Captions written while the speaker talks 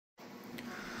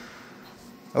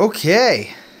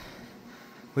Okay,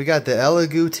 we got the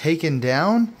Elegoo taken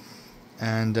down,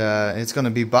 and it's going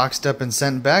to be boxed up and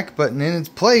sent back, but in its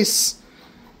place,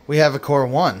 we have a Core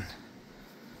One.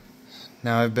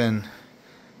 Now, I've been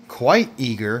quite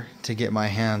eager to get my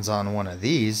hands on one of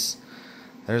these.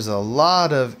 There's a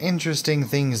lot of interesting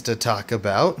things to talk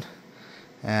about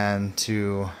and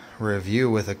to review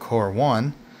with a Core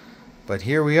One, but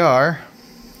here we are.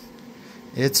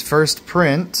 Its first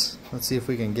print. Let's see if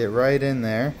we can get right in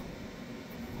there.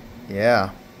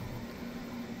 Yeah.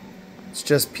 It's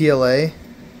just PLA.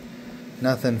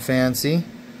 Nothing fancy.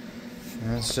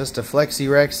 And it's just a Flexi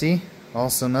Rexy.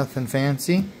 Also nothing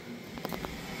fancy.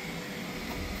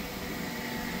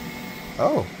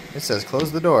 Oh, it says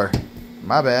close the door.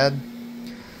 My bad.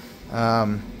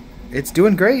 It's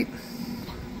doing great.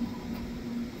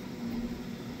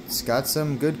 It's got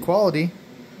some good quality.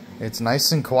 It's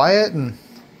nice and quiet, and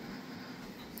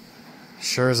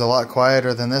sure is a lot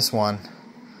quieter than this one.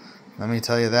 Let me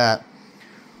tell you that.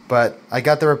 But I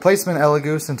got the replacement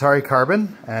Elegoo Centauri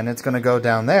Carbon, and it's going to go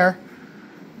down there.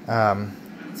 I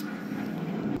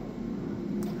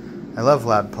love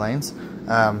loud planes.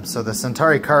 So the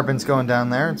Centauri Carbon's going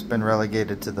down there. It's been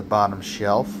relegated to the bottom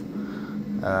shelf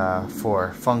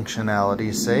for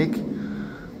functionality's sake.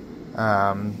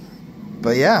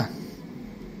 But yeah.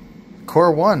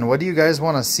 Core One, what do you guys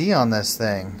want to see on this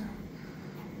thing?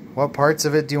 What parts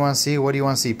of it do you want to see? What do you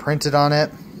want to see printed on it?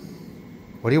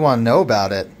 What do you want to know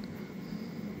about it?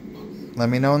 Let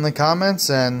me know in the comments,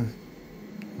 and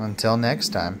until next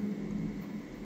time.